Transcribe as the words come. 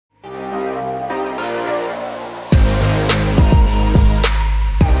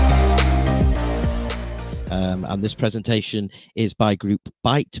And this presentation is by group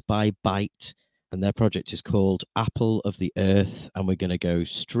Byte by Byte, and their project is called Apple of the Earth. And we're going to go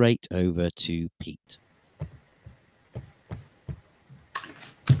straight over to Pete.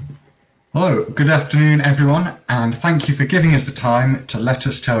 Hello, good afternoon, everyone, and thank you for giving us the time to let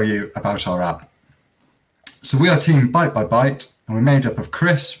us tell you about our app. So we are team Byte by Byte, and we're made up of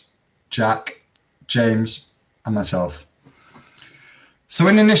Chris, Jack, James, and myself. So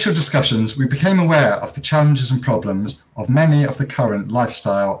in initial discussions, we became aware of the challenges and problems of many of the current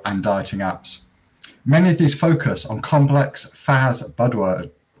lifestyle and dieting apps. Many of these focus on complex FAS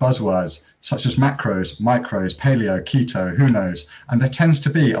buzzwords, such as macros, micros, paleo, keto, who knows, and there tends to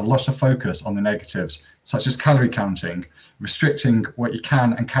be a lot of focus on the negatives, such as calorie counting, restricting what you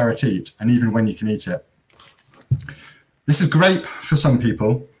can and cannot eat, and even when you can eat it. This is great for some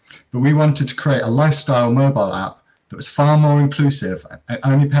people, but we wanted to create a lifestyle mobile app that was far more inclusive and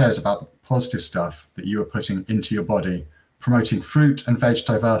only cares about the positive stuff that you are putting into your body, promoting fruit and veg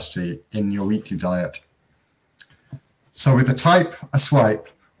diversity in your weekly diet. So with a type, a swipe,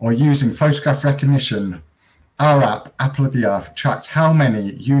 or using photograph recognition, our app, Apple of the Earth, tracks how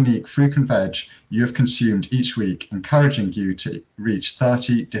many unique fruit and veg you have consumed each week, encouraging you to reach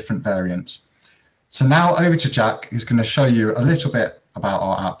 30 different variants. So now over to Jack, who's going to show you a little bit about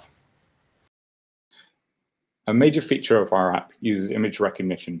our app. A major feature of our app uses image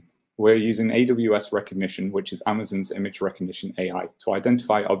recognition. We're using AWS Rekognition, which is Amazon's image recognition AI, to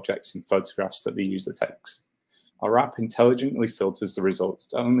identify objects in photographs that the user takes. Our app intelligently filters the results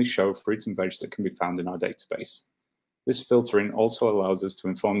to only show fruit and veg that can be found in our database. This filtering also allows us to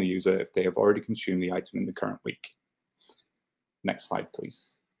inform the user if they have already consumed the item in the current week. Next slide,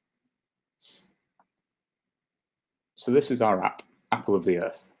 please. So this is our app, Apple of the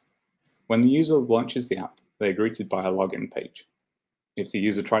Earth. When the user launches the app, they are greeted by a login page. If the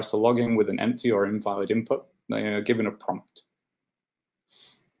user tries to log in with an empty or invalid input, they are given a prompt.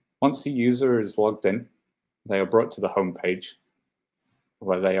 Once the user is logged in, they are brought to the home page,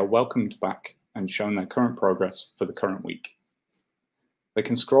 where they are welcomed back and shown their current progress for the current week. They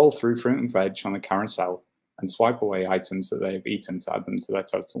can scroll through fruit and veg on the carousel and swipe away items that they have eaten to add them to their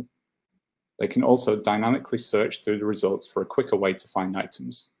total. They can also dynamically search through the results for a quicker way to find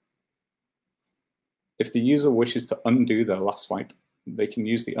items. If the user wishes to undo their last swipe, they can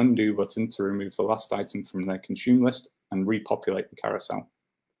use the undo button to remove the last item from their consume list and repopulate the carousel.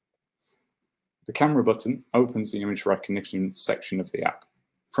 The camera button opens the image recognition section of the app.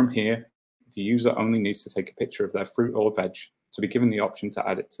 From here, the user only needs to take a picture of their fruit or veg to be given the option to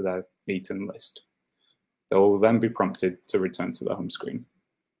add it to their eaten list. They will then be prompted to return to the home screen.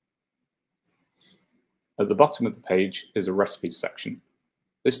 At the bottom of the page is a recipes section.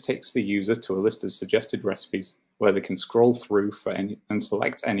 This takes the user to a list of suggested recipes where they can scroll through for any and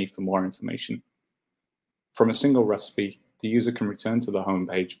select any for more information. From a single recipe, the user can return to the home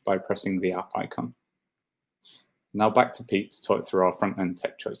page by pressing the app icon. Now back to Pete to talk through our front-end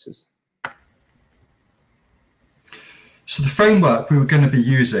tech choices. So the framework we were going to be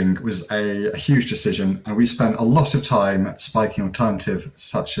using was a huge decision, and we spent a lot of time spiking alternatives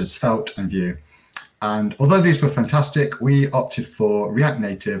such as Svelte and Vue. And although these were fantastic, we opted for React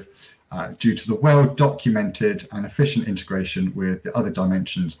Native due to the well-documented and efficient integration with the other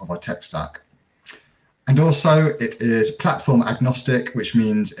dimensions of our tech stack. And also it is platform agnostic, which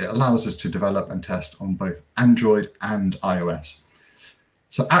means it allows us to develop and test on both Android and iOS.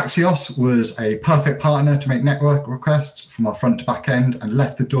 So Axios was a perfect partner to make network requests from our front to back end and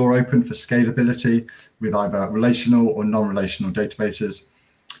left the door open for scalability with either relational or non-relational databases.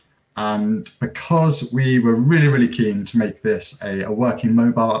 And because we were really, really keen to make this a working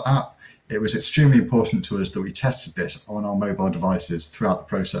mobile app, it was extremely important to us that we tested this on our mobile devices throughout the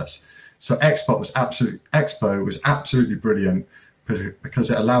process. So Expo was absolutely brilliant because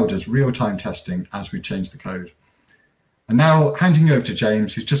it allowed us real-time testing as we changed the code. And now handing you over to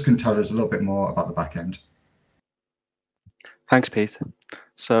James, who's just going to tell us a little bit more about the backend. Thanks, Pete.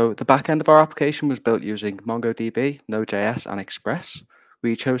 So the backend of our application was built using MongoDB, Node.js, and Express.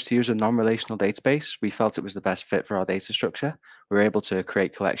 We chose to use a non-relational database. We felt it was the best fit for our data structure. We were able to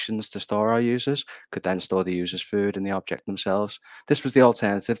create collections to store our users, could then store the user's food in the object themselves. This was the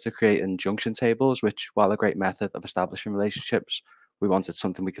alternative to creating junction tables, which, while a great method of establishing relationships, we wanted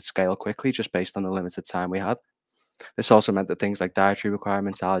something we could scale quickly just based on the limited time we had. This also meant that things like dietary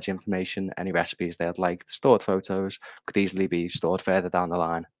requirements, allergy information, any recipes they had liked, stored photos could easily be stored further down the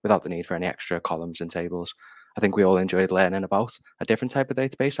line without the need for any extra columns and tables. I think we all enjoyed learning about a different type of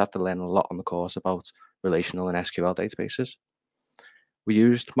database after learning a lot on the course about relational and SQL databases. We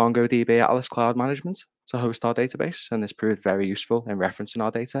used MongoDB Atlas Cloud Management to host our database, and this proved very useful in referencing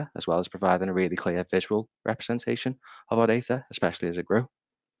our data, as well as providing a really clear visual representation of our data, especially as it grew.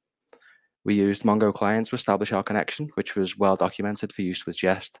 We used Mongo client to establish our connection, which was well documented for use with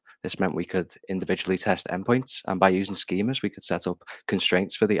Jest. This meant we could individually test endpoints, and by using schemas, we could set up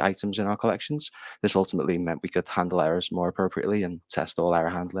constraints for the items in our collections. This ultimately meant we could handle errors more appropriately and test all error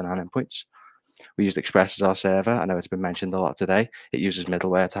handling on endpoints. We used Express as our server. I know it's been mentioned a lot today. It uses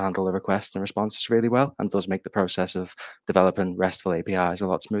middleware to handle the requests and responses really well, and does make the process of developing RESTful APIs a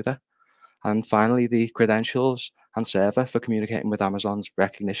lot smoother. And finally, the credentials and server for communicating with Amazon's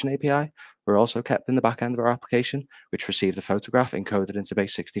Rekognition API were also kept in the back end of our application, which received a photograph encoded into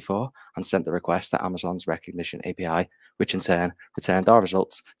base64 and sent the request to Amazon's Rekognition API, which in turn returned our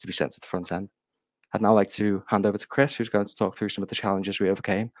results to be sent to the front end. I'd now like to hand over to Chris, who's going to talk through some of the challenges we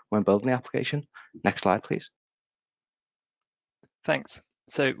overcame when building the application. Next slide, please. Thanks.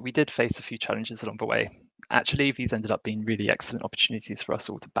 So we did face a few challenges along the way. Actually, these ended up being really excellent opportunities for us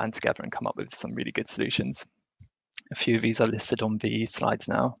all to band together and come up with some really good solutions. A few of these are listed on the slides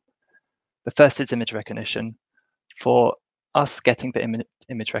now. The first is image recognition. For us, getting the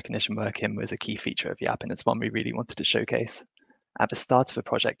image recognition working was a key feature of the app, and it's one we really wanted to showcase. At the start of the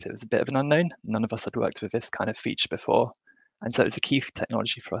project, it was a bit of an unknown. None of us had worked with this kind of feature before, and so it was a key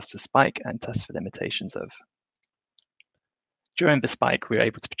technology for us to spike and test for limitations of. During the spike, we were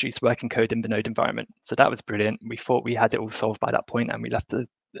able to produce working code in the Node environment, so that was brilliant. We thought we had it all solved by that point, and we left the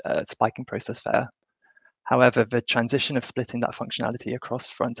spiking process there. However, the transition of splitting that functionality across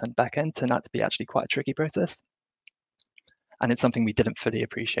front and back end turned out to be actually quite a tricky process, and it's something we didn't fully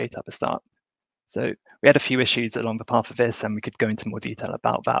appreciate at the start. So we had a few issues along the path of this, and we could go into more detail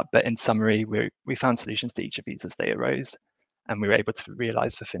about that. But in summary, we found solutions to each of these as they arose, and we were able to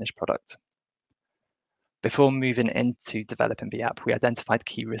realize the finished product. Before moving into developing the app, we identified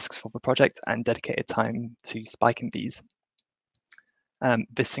key risks for the project and dedicated time to spiking these.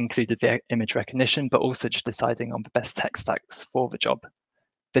 This included the image recognition, but also just deciding on the best tech stacks for the job.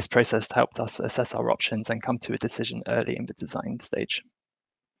 This process helped us assess our options and come to a decision early in the design stage.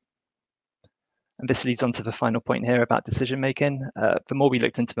 And this leads on to the final point here about decision making. The more we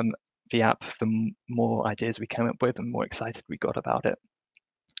looked into the app, the more ideas we came up with and more excited we got about it.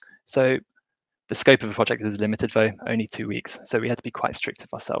 So the scope of the project is limited though, only 2 weeks. So we had to be quite strict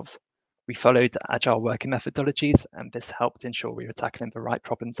with ourselves. We followed agile working methodologies, and this helped ensure we were tackling the right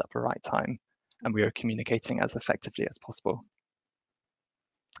problems at the right time, and we were communicating as effectively as possible.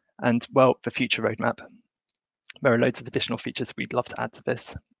 And well, the future roadmap. There are loads of additional features we'd love to add to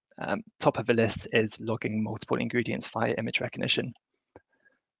this. Top of the list is logging multiple ingredients via image recognition.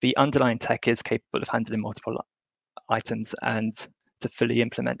 The underlying tech is capable of handling multiple items, and to fully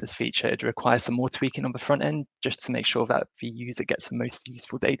implement this feature, it requires some more tweaking on the front end just to make sure that the user gets the most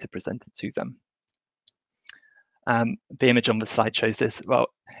useful data presented to them. The image on the slide shows this. Well,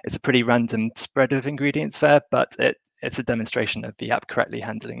 it's a pretty random spread of ingredients there, but it's a demonstration of the app correctly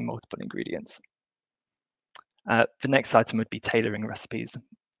handling multiple ingredients. The next item would be tailoring recipes.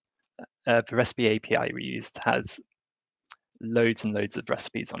 The recipe API we used has loads and loads of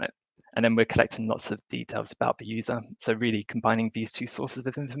recipes on it. And then we're collecting lots of details about the user. So really combining these two sources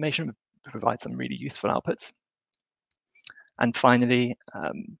of information would provide some really useful outputs. And finally,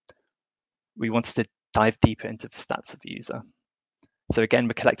 we wanted to dive deeper into the stats of the user. So again,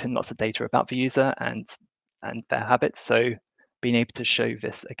 we're collecting lots of data about the user and their habits. So being able to show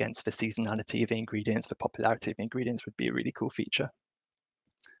this against the seasonality of the ingredients, the popularity of the ingredients would be a really cool feature.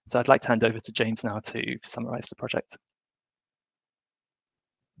 So I'd like to hand over to James now to summarize the project.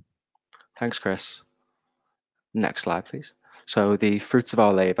 Thanks, Chris. Next slide, please. So the fruits of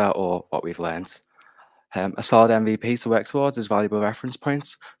our labor, or what we've learned. A solid MVP to work towards is valuable reference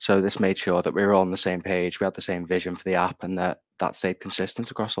points. So this made sure that we were all on the same page, we had the same vision for the app, and that stayed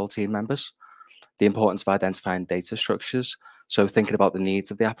consistent across all team members. The importance of identifying data structures. So thinking about the needs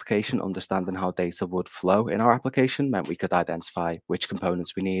of the application, understanding how data would flow in our application meant we could identify which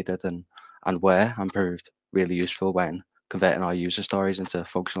components we needed and where, and proved really useful when converting our user stories into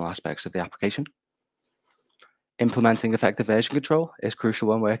functional aspects of the application. Implementing effective version control is crucial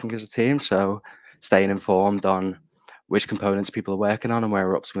when working as a team, so staying informed on which components people are working on and where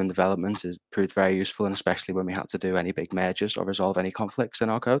we're up to in development has proved very useful, and especially when we had to do any big mergers or resolve any conflicts in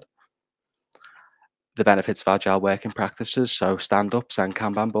our code. The benefits of agile working practices, so stand-ups and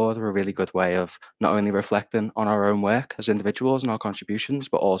Kanban board are a really good way of not only reflecting on our own work as individuals and our contributions,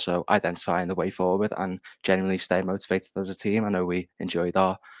 but also identifying the way forward and genuinely stay motivated as a team. I know we enjoyed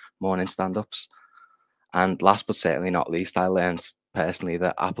our morning stand-ups. And last but certainly not least, I learned personally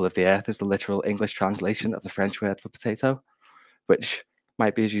that apple of the earth is the literal English translation of the French word for potato, which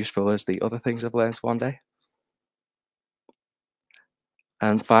might be as useful as the other things I've learned one day.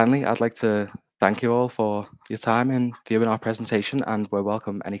 And finally, I'd like to thank you all for your time in viewing our presentation, and we'll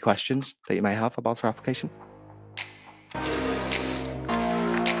welcome any questions that you may have about our application.